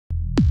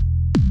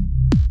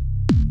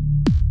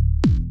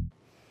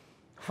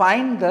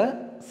find the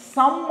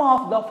sum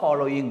of the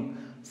following.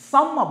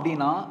 sum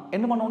அப்படினா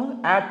என்ன பண்ணனும்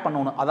ஆட்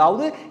பண்ணனும்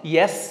அதாவது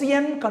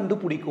SN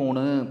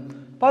கண்டுபிடிக்கணும்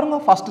பாருங்க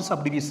first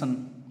subdivision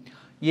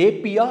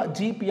AP யா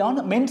GP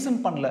யான்னு மென்ஷன்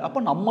பண்ணல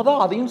அப்ப நம்ம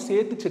தான் அதையும்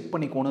சேர்த்து செக்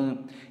பண்ணிக்கணும்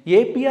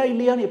AP யா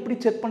இல்லையான்னு எப்படி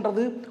செக்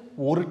பண்றது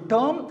ஒரு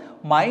டேர்ம்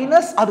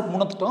மைனஸ் அதுக்கு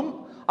முன்னத்து டேர்ம்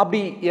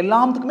அப்படி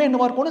எல்லாத்துக்குமே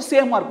என்னவா இருக்கணும்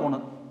சேமா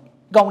இருக்கணும்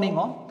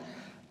கவனிங்க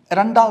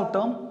இரண்டாவது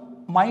டேர்ம்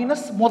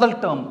மைனஸ் முதல்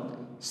டேர்ம்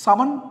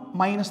 7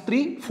 minus 3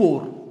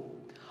 4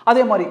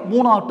 அதே மாதிரி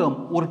மூணாவது டேர்ம்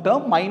ஒரு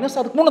டேர்ம் மைனஸ்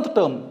அதுக்கு மூணாவது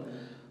டேர்ம்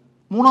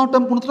மூணாவது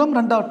டேர்ம் மூணாவது டேர்ம்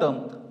ரெண்டாவது டேர்ம்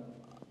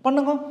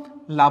பண்ணுங்க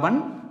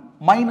 11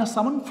 minus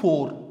 7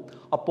 4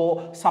 அப்போ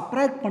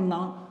சப்ட்ராக்ட் பண்ணா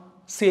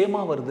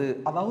சேமா வருது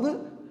அதாவது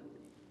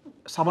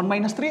 7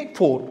 minus 3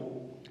 4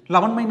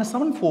 11 minus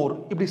 7 4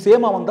 இப்படி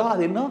சேமா வந்தா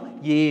அது என்ன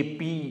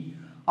AP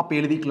அப்ப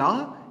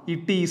எழுதிக்கலாம்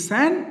it is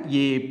an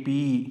AP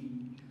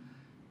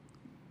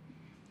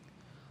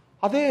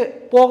அதே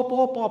போக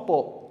போக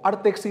பாப்போம்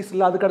அடுத்த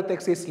எக்ஸர்சைஸ்ல அதுக்கு அடுத்த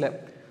எக்ஸர்சைஸ்ல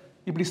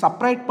இப்படி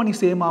சப்ட்ராக்ட் பண்ணி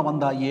சேமா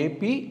வந்தா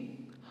AP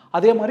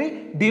அதே மாதிரி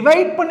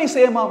டிவைட் பண்ணி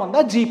சேமா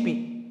வந்தா GP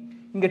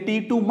இங்க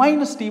T2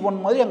 minus T1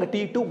 மாதிரி அங்க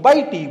T2 by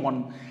T1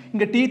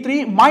 இங்க T3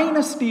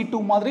 minus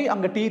T2 மாதிரி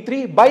அங்க T3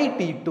 by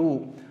T2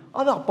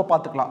 அது அப்ப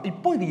பாத்துக்கலாம்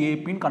இப்போ இது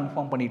AP ன்னு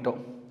கன்ஃபார்ம் பண்ணிட்டோம்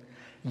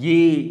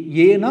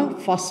A னா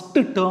ஃபர்ஸ்ட்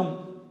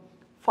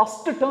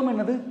டேர்ம்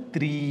என்னது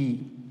 3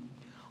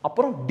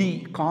 அப்புறம் D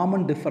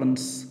காமன்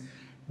டிஃபரன்ஸ்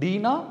D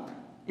னா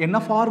என்ன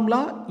formula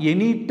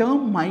any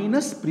term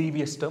minus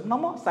previous term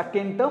நம்ம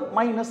second term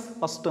minus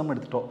first term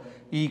எடுத்துட்டோம்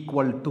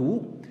ஈக்குவல் டு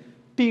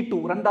T2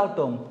 ரெண்டாவது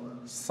term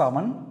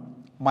 7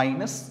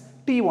 minus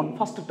T1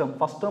 first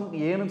term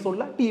ஏன்னு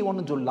சொல்ல T1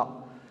 ன்னு சொல்லலாம்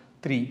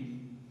 3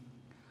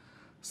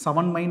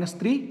 7 minus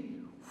 3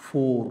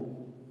 4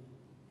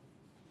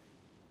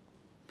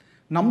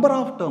 number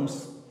of terms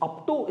up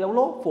to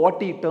எவ்வளோ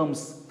 40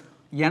 டேர்ம்ஸ்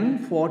n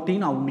 14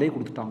 அவங்களே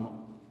கொடுத்துட்டாங்க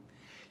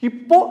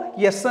இப்போ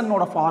SN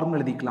ஓட ஃபார்முலா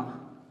எழுதிக்கலாம்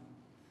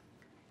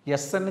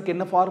SN க்கு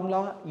என்ன ஃபார்முலா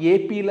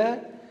AP ல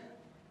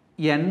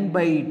n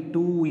by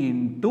 2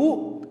 into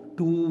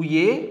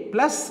 2A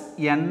plus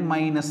n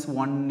minus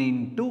 1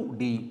 into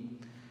D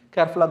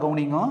கேர்ஃபுல்லா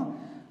கவனிங்க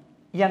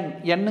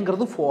n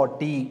ங்கிறது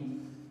 40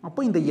 அப்போ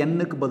இந்த n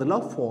க்கு பதிலா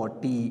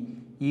 40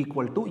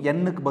 equal to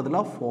n க்கு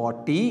பதிலா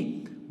 40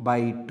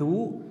 by 2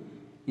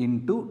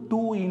 into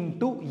 2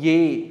 into A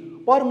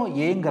பாருங்க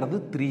A ங்கிறது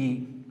 3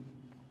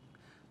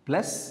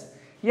 plus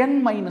n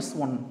minus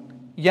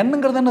 1 n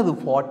ங்கிறது என்னது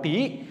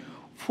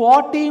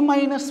 40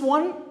 minus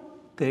 1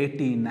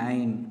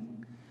 39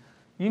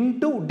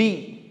 into D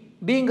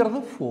ங்கிறது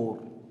 4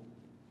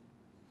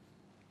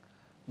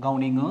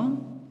 கவனிங்க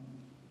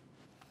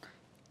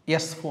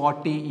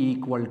S40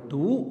 equal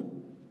to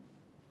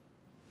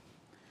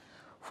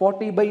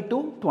 40 by 2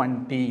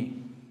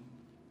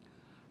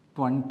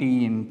 20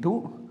 into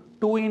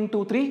 2 into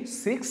 3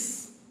 6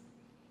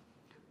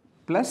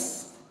 plus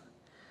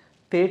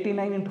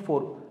 39 into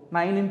 4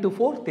 9 into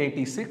 4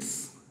 36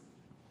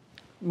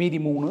 மீதி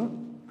 3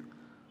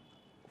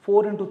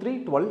 4 into 3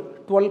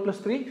 12 plus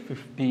 3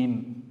 15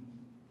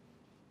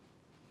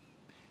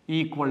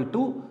 equal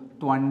to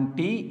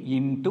 20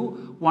 into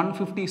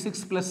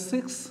 156 plus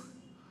 6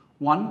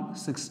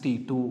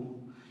 162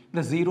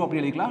 இந்த 0 அப்படி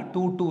எழுதிக்கலாம்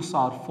 2 2s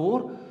are 4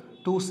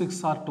 2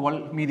 6 are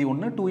 12 மீதி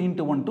 1 2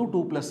 into 1 2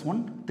 2 plus 1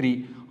 3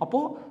 அப்போ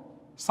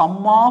sum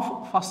of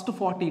first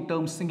 40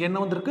 terms இங்க என்ன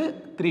வந்திருக்கு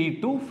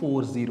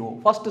 3240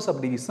 first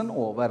subdivision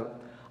over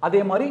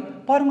அதே மாதிரி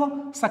பாருங்க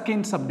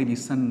செகண்ட்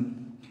சப்டிவிஷன்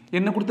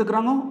என்ன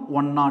கொடுத்துக்கறாங்க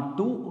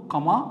 102,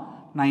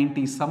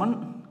 97,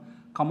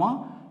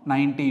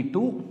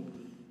 92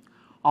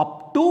 up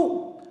to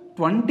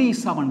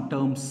 27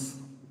 terms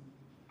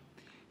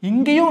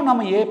இங்கேயும்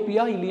நம்ம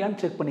ஏபியா இல்லையான்னு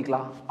செக்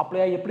பண்ணிக்கலாம்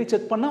அப்படியே எப்படி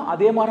செக் பண்ணா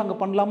அதே மாதிரி அங்க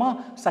பண்ணலாமா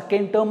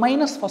second term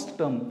minus first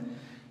term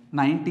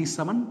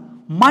 97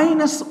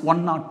 minus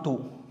 102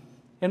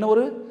 என்ன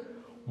ஒரு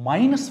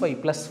 -5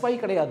 +5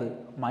 கிடையாது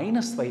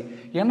 -5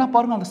 ஏன்னா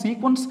பாருங்க அந்த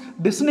சீக்வென்ஸ்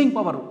டிஸ்னிங்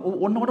பவர்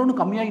ஒன்னோட ஒன்னு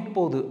கம்மியாயிட்டு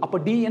போகுது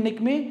அப்ப d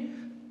என்னைக்குமே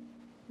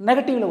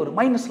நெகட்டிவ்ல வரும்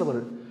மைனஸ்ல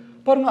வரும்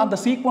பாருங்க அந்த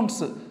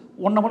சீக்வென்ஸ்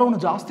ஒன்னோட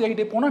ஒன்னு ஜாஸ்தி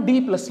ஆயிட்டே போனா d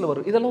பிளஸ்ல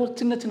வரும் இதெல்லாம் ஒரு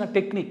சின்ன சின்ன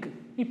டெக்னிக்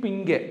இப்போ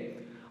இங்க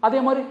அதே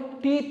மாதிரி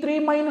t3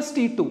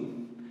 t2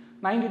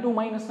 92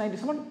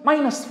 97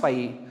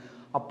 -5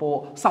 அப்போ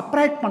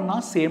சப்ட்ராக்ட் பண்ணா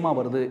சேமா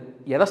வருது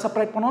எதை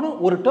சப்ட்ராக்ட் பண்ணனும்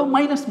ஒரு டேர்ம்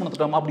மைனஸ் மூணு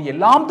டேர்ம் அப்படி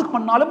எல்லாத்துக்கு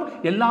பண்ணாலும்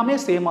எல்லாமே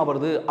சேமா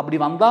வருது அப்படி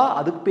வந்தா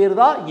அதுக்கு பேர்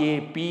தான்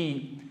AP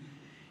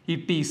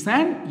it is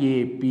an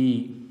AP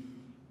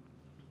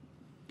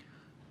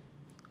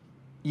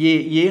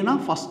A na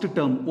first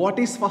term what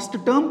is first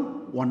term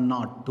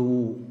 102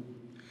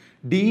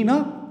 D na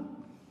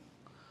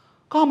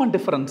common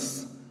difference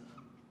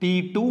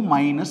T2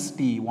 minus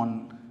T1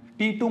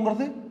 T2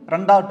 ங்கிறது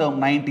இரண்டாவது டேர்ம்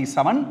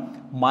 97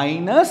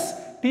 minus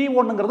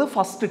T1 ங்கிறது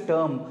first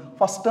term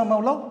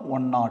எவ்வளோ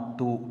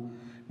 102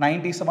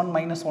 97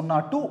 minus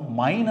 102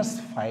 minus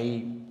 5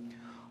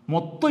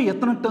 மொத்தம்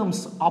எத்தனை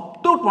டேர்ம்ஸ் அப்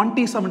டு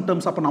 27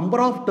 டேர்ம்ஸ் அப்போ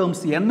number of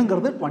terms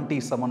என்னங்கிறது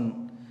 27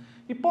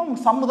 இப்போ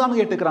சம்மு தான்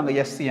கேட்டுக்கிறாங்க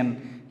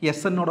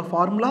SN ஓட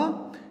formula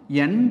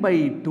n by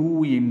 2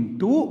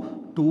 into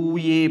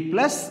 2a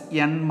plus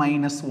n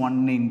minus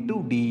 1 into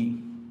d.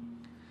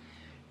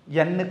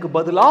 n க்கு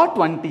பதிலா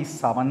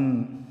 27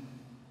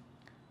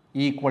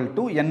 equal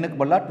to n க்கு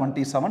பதிலா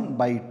 27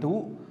 by 2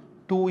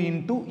 2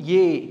 into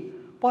a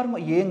பாருங்க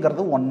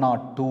aங்கிறது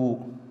 102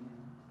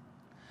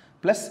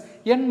 plus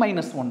n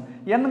minus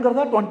 1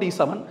 nங்கிறதா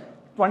 27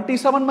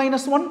 27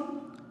 minus 1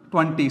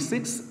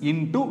 26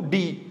 into d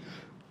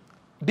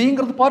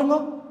dங்கிறது பாருங்க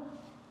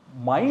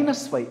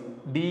minus 5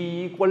 d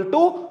equal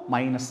to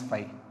minus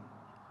 5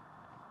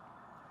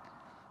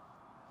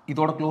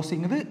 இதோட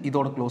க்ளோசிங் இது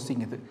இதோட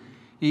க்ளோசிங் இது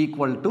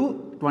equal to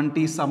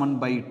 27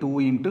 by 2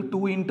 into 2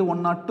 into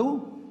 102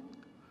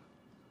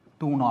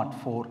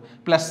 204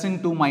 plus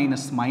into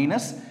minus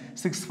minus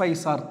 6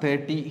 5s are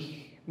 30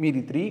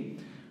 மீதி 3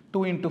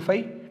 2 into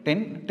 5 10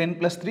 10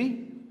 plus 3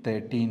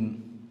 13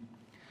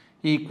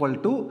 equal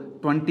to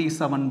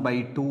 27 by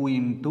 2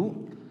 into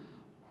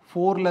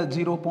 4 ல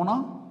 0 போனா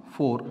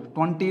 4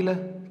 20 ல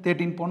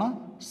 13 போனா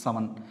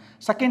 7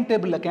 செகண்ட்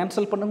டேபிள்ல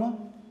கேன்சல் பண்ணுங்க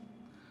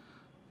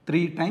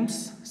 3 times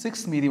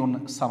 6 மீதி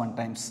 1 7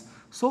 times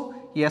so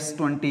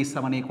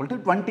S27 equal to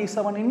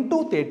 27 into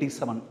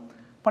 37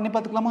 பண்ணி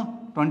பார்த்துக்கலாமா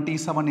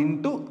 27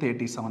 into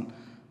 37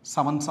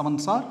 7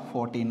 7s are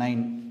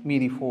 49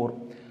 மீதி 4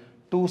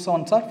 2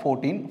 7s are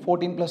 14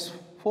 14 plus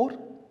 4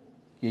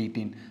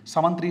 18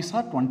 7 3s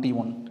are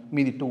 21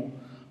 மீதி 2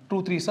 2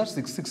 3s are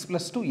 6 6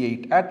 plus 2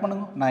 8 add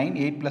பண்ணுங்க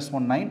 9 8 plus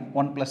 1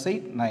 9 1 plus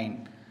 8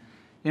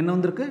 9 என்ன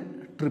வந்திருக்கு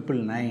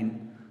 999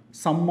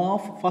 sum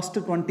of first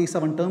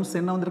 27 terms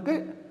என்ன வந்திருக்கு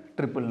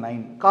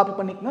 999 காப்பி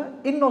பண்ணிக்கங்க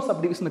இன்னொரு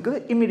சப்டிவிஷனுக்கு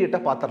இமிடியேட்டா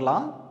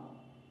பாத்திரலாம்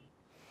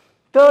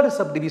third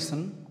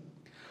subdivision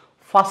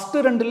first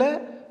ரெண்டுல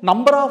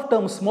number of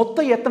terms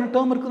மொத்த எத்தனை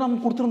டேர்ம் இருக்கு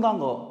நமக்கு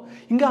கொடுத்திருந்தாங்க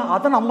இங்க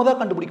அத நம்ம தான்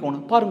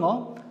கண்டுபிடிக்கணும் பாருங்க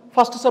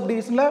first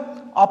subdivisionல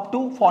up to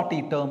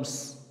 40 terms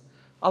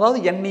அதாவது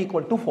n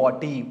equal to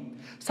 40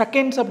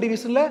 second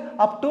subdivisionல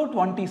up to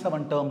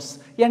 27 terms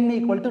n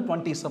equal to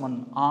 27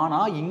 ஆனா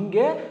இங்க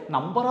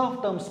number of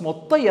terms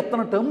மொத்த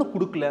எத்தனை டேர்ம்னு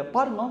கொடுக்கல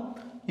பாருங்க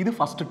இது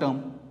first term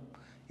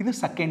இது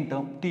second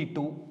term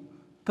T2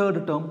 third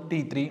term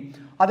T3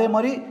 அதே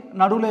மாதிரி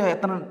நடுவுல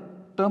எத்தனை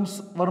டேர்ம்ஸ்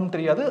வரும்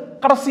தெரியாது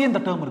கடைசி இந்த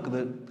டேர்ம்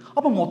இருக்குது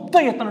அப்ப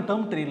மொத்தம் எத்தனை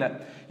டேர்ம் தெரியல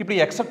இப்படி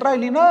எக்ஸெட்ரா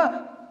இல்லைன்னா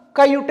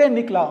கைவிட்டே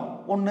நிக்கலாம்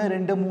 1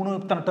 2 3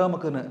 இத்தனை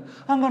டேர்முக்குன்னு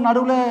அங்க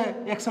நடுவுல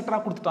எக்ஸெட்ரா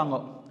கொடுத்துட்டாங்க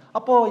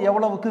அப்போ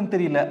எவ்வளவுக்குன்னு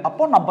தெரியல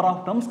அப்போ நம்பர்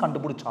ஆஃப் டேர்ம்ஸ்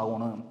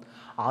கண்டுபிடிச்சாகணும்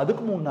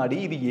அதுக்கு முன்னாடி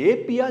இது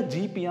ஏபியா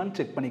ஜிபியான்னு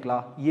செக்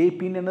பண்ணிக்கலாம்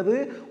ஏபின்னு என்னது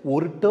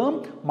ஒரு டேர்ம்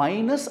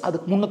மைனஸ்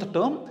அதுக்கு முன்னத்த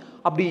டேர்ம்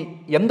அப்படி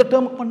எந்த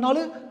டேர்முக்கு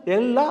பண்ணாலும்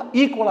எல்லாம்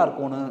ஈக்குவலா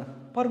இருக்கணும்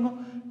பாருங்க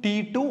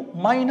T2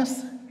 minus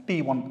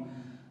T1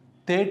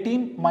 13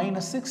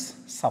 minus 6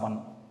 7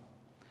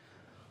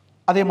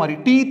 அதே மாதிரி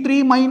T3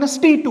 minus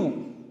T2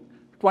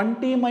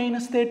 20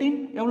 minus 13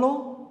 எவ்வளோ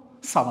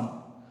 7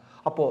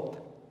 அப்போ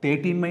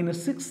 13 minus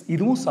 6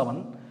 இதுவும் 7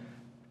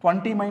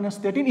 20 minus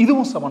 13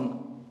 இதுவும் 7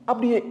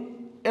 அப்படியே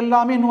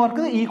எல்லாமே என்னவா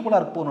இருக்குது ஈக்குவலா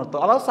இருக்கு போன்னு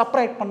அர்த்தம் அதாவது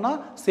செப்பரேட் பண்ணா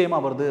சேமா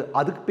வருது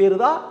அதுக்கு பேரு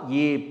தான்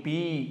AP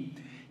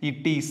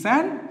it is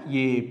an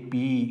AP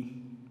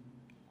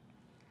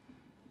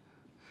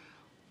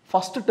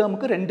first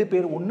டேர்முக்கு ரெண்டு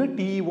பேர் ஒன்னு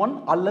T1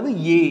 அல்லது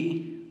A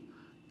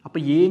அப்ப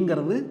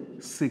Aங்கிறது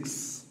 6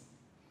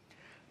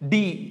 D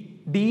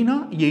Dனா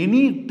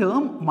any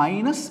term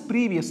minus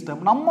previous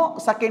term நம்ம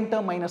second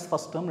term minus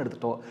first term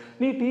எடுத்துட்டோம்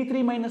நீ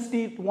T3 minus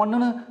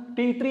T1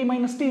 T3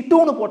 minus T2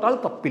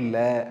 போட்டால்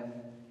தப்பில்லை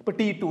இப்போ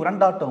T2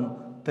 ரெண்டாவது டேர்ம்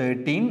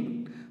 13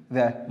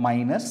 the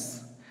minus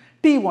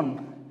T1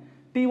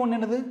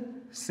 என்னது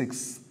 6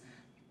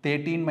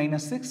 13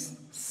 minus 6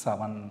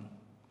 7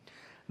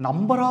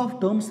 number of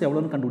terms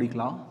எவ்வளவுன்னு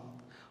கண்டுபிடிக்கலாம்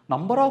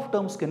number of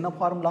terms க்கு என்ன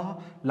formula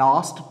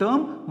last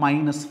term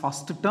minus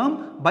first term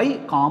by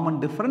common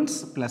difference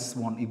plus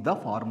 1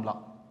 இதுதான் ஃபார்முலா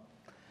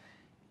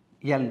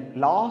L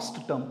last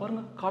term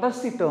பாருங்க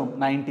கடைசி term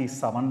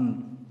 97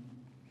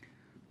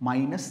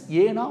 minus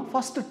A னா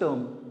first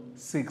term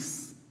 6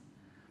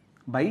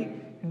 by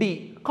D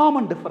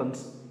common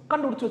difference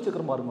கண்டுபிடிச்சு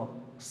வச்சுக்கிறோம் பாருங்க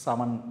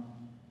 7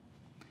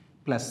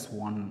 plus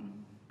 1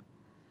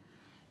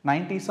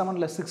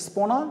 97 ல 6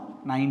 போனா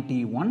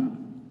 91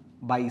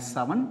 by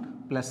 7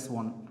 plus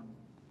 1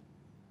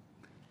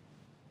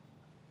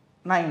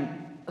 9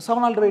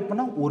 7 ஆல் டிவைட்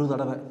பண்ணா ஒரு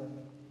தடவை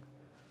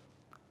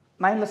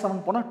 9 ல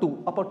 7 போனா 2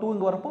 அப்ப 2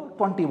 இங்க வரப்போ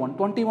 21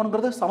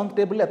 21ங்கிறது 7th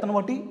டேபிள்ல எத்தனை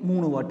வாட்டி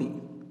 3 வாட்டி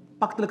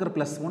பக்கத்துல இருக்கிற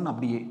plus 1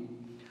 அப்படியே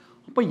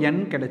அப்ப n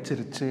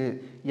கிடைச்சிருச்சு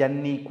n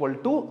equal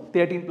to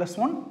 13 plus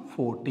 1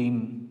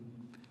 14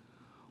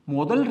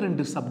 முதல்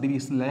ரெண்டு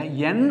சப்டிவிஷன்ல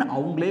n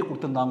அவங்களே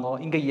கொடுத்திருந்தாங்க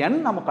இங்க n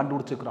நம்ம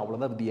கண்டுபிடிச்சிக்கிறோம்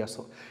அவ்வளவுதான்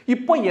வித்தியாசம்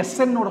இப்போ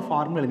sn ஓட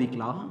ஃபார்முலா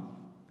எழுதிக்கலாம்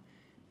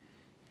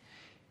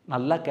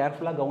நல்லா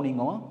கேர்ஃபுல்லா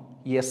கவனிங்க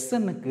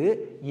sn க்கு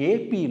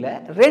AP ல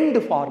ரெண்டு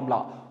ஃபார்முலா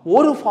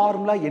ஒரு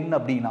ஃபார்முலா என்ன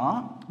அப்படினா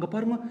இங்க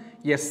பாருங்க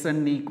sn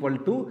equal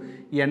to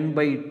n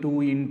by 2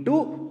 into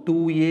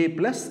 2a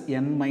plus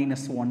n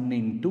minus 1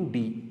 into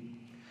d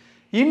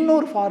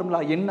இன்னொரு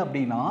ஃபார்முலா என்ன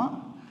அப்படினா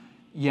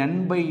n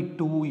by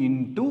 2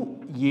 into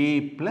a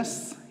plus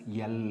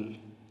L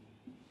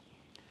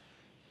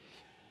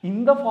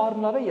இந்த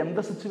ஃபார்முலாவை எந்த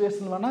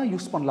சிச்சுவேஷன் வேணால்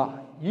யூஸ் பண்ணலாம்,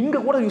 இங்கே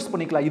கூட யூஸ்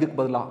பண்ணிக்கலாம் இதுக்கு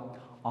பதிலாக.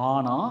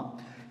 ஆனால்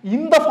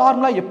இந்த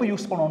ஃபார்முலா எப்போ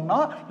யூஸ் பண்ணோம்னா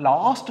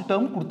லாஸ்ட்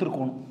டேர்ம்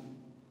கொடுத்துருக்கணும்.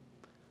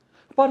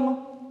 பாருங்க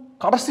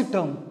கடைசி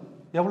டேர்ம்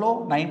எவ்வளோ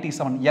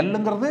 97,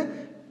 எல்லுங்கிறது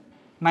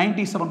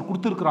 97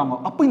 கொடுத்துருக்குறாங்க.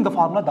 அப்போ இந்த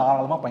ஃபார்முலா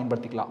தாராளமாக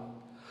பயன்படுத்திக்கலாம்.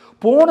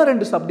 போன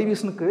 2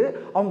 சப்டிவிஷனுக்கு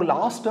அவங்க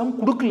லாஸ்ட் டேர்ம்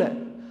கொடுக்கல,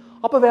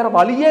 அப்போ வேற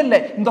வழியே இல்லை,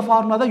 இந்த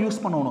ஃபார்முலா தான்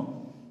யூஸ் பண்ணணும்.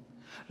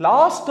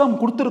 லாஸ்ட் டேர்ம்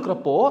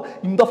கொடுத்துருக்கிறப்போ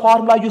இந்த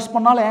ஃபார்முலா யூஸ்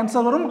பண்ணாலும்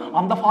ஆன்சர் வரும்,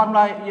 அந்த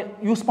ஃபார்முலா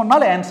யூஸ்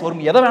பண்ணாலும் ஆன்சர்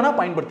வரும். எதை வேணால்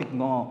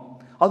பயன்படுத்திக்கணும்,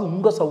 அது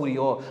உங்கள்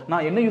சௌரியம்.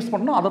 நான் என்ன யூஸ்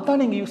பண்ணணும்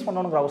அதைத்தான் நீங்கள் யூஸ்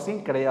பண்ணணுங்கிற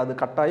அவசியம் கிடையாது,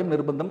 கட்டாயம்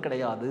நிர்பந்தம்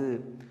கிடையாது.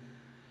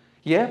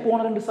 ஏன் போன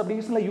 2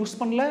 சப்டிவிஷனில் யூஸ்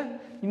பண்ணல,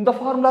 இந்த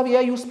ஃபார்முலாவை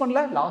ஏன் யூஸ் பண்ணல,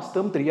 லாஸ்ட்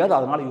டேர்ம் தெரியாது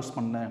அதனால் யூஸ்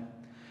பண்ணேன்.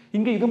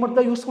 இங்கே இது மட்டும்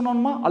தான் யூஸ்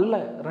பண்ணணுமா, அல்ல,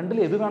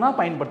 ரெண்டில் எது வேணால்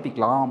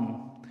பயன்படுத்திக்கலாம்.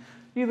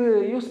 இது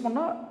யூஸ்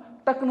பண்ணால்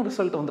டக்குன்னு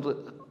ரிசல்ட் வந்துடுது,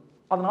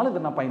 அதனால் இதை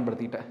நான்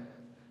பயன்படுத்திட்டேன்.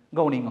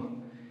 கவனிங்க,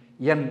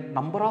 n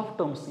number of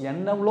terms n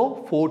எவ்வளோ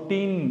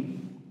 14.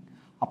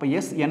 அப்போ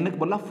எஸ்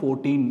என்னுக்கு பதிலாக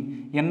 14,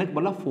 என்னுக்கு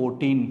பதிலாக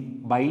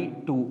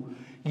 14/2.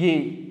 a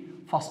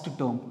first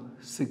term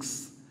 6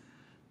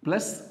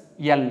 plus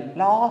l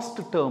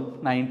last term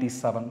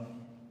 97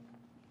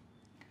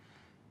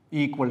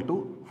 equal to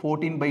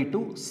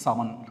 14/2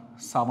 7.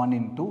 7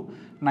 into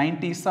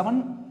 97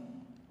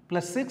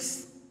 plus 6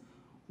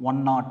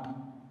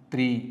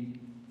 103.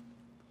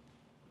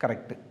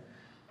 Correct.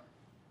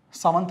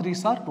 7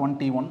 3s are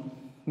 21.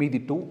 மீதி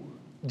 2.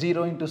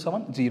 0 into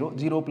 7 0.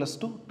 0 plus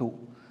 2 2.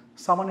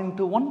 7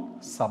 into 1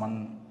 7.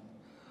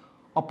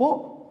 அப்போ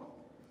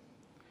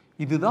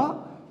இதுதான்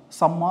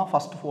sum of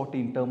first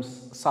 14 terms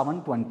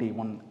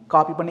 721.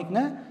 Copy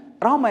பண்ணிக்கங்க.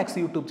 ராமேக்ஸ்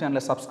யூடியூப்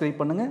சேனலை சப்ஸ்கிரைப்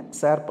பண்ணுங்க,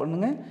 ஷேர்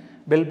பண்ணுங்க,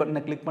 பெல்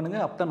பட்டனை கிளிக் பண்ணுங்க.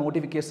 அப்போ தான்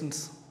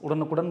நோட்டிஃபிகேஷன்ஸ்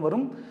உடனுக்குடன்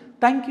வரும்.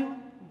 தேங்க்யூ.